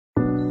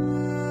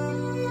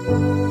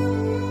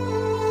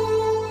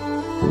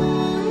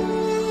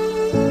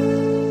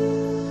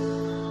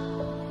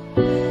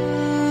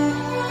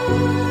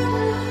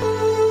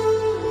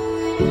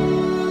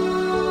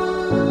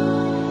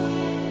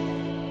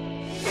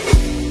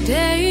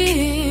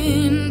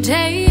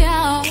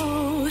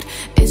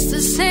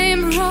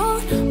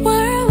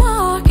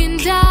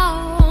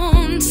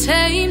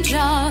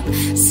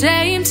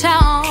Same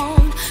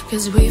town,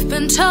 'cause we've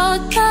been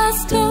told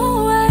that's the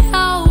way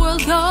our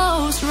world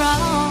goes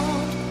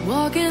round.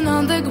 Walking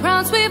on the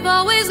grounds we've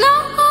always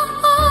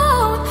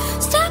known,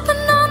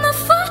 stepping on the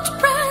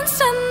footprints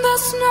in the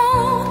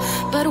snow.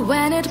 But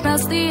when it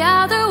melts, the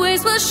other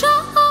ways will show.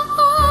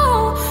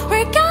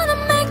 We're gonna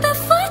make the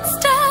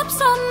footsteps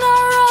on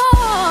our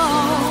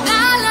own.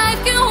 That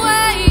life can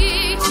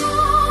wait,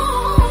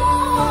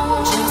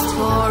 just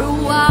for a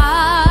while.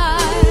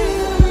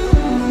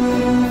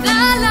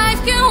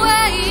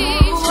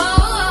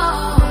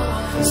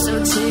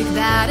 Take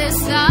that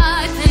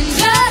aside and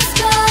just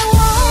go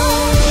on.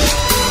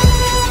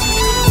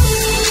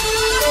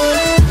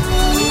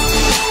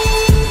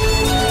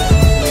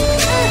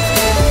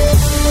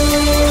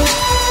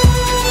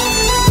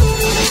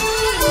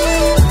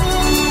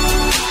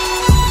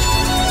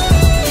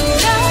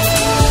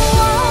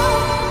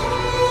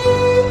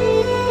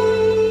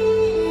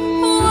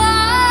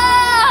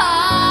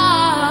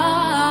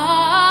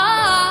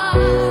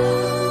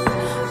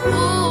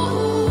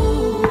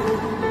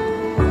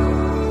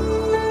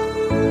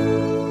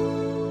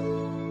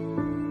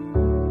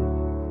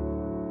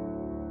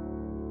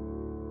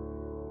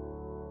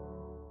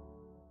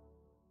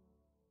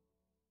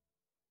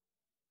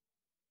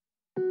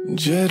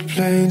 Jet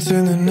planes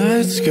in the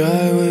night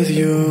sky with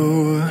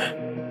you,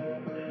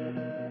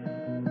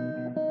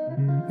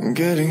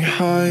 getting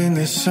high in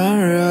the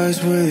sunrise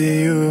with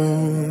you,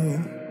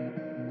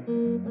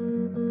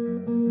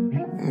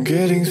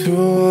 getting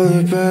through all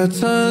the bad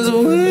times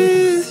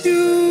with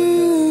you.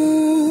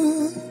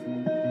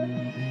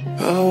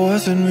 I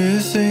wasn't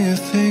missing a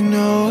thing,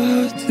 no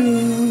I do.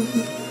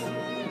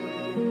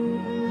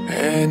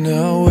 And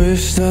I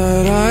wish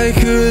that I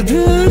could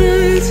build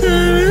a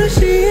time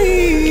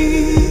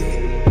machine,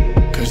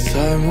 'cause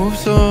time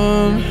moves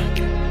on,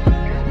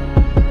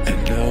 and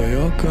now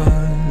you're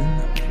gone.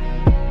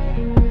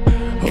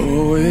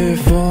 Oh,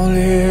 if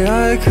only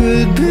I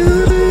could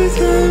build a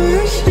time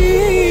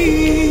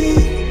machine,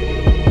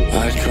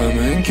 I'd come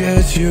and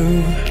get you.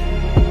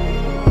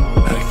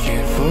 I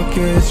can't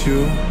forget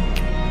you.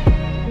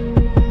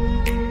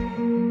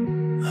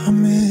 I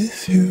miss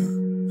you,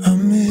 I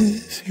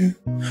miss you,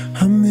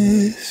 I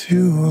miss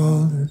you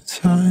all the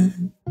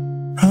time.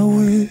 I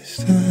wish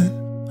that,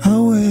 I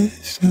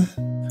wish that,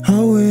 I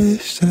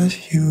wish that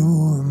you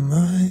were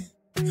mine.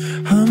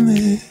 I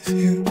miss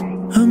you,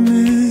 I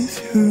miss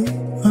you,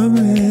 I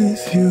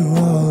miss you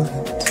all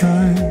the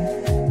time.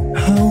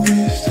 I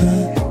wish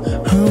that,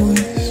 I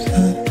wish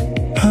that,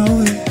 I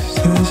wish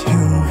that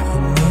you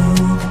were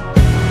mine.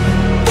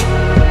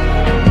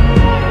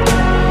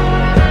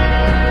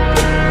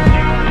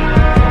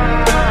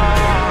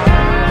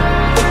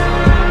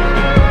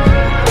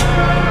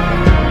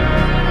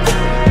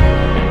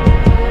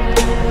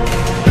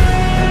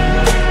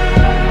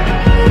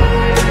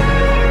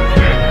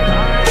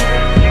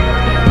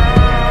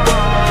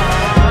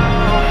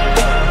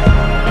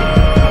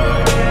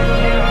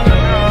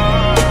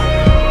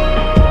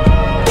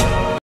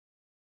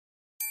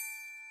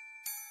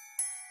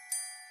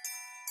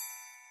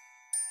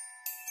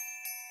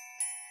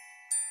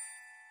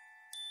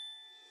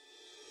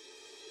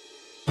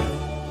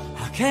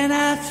 Can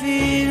I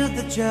feel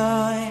the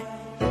joy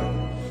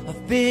of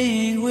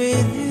being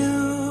with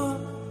you?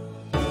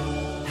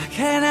 How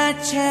can I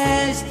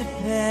chase the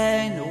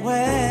pain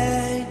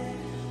away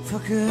for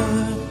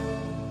good?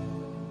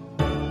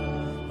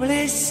 Well,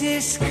 this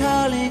is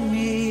calling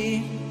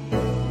me,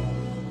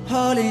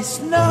 all is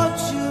not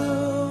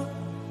true.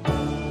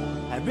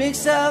 I bring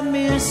some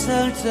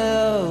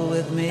mistletoe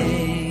with me.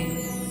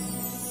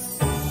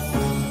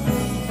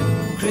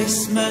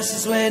 Christmas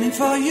is waiting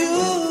for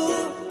you.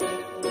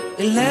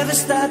 It'll never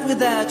start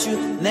without you,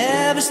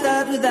 never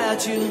start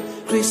without you.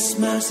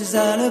 Christmas is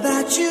all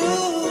about you.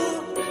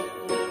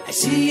 I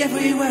see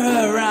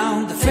everywhere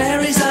around the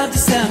fairies of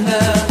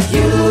December.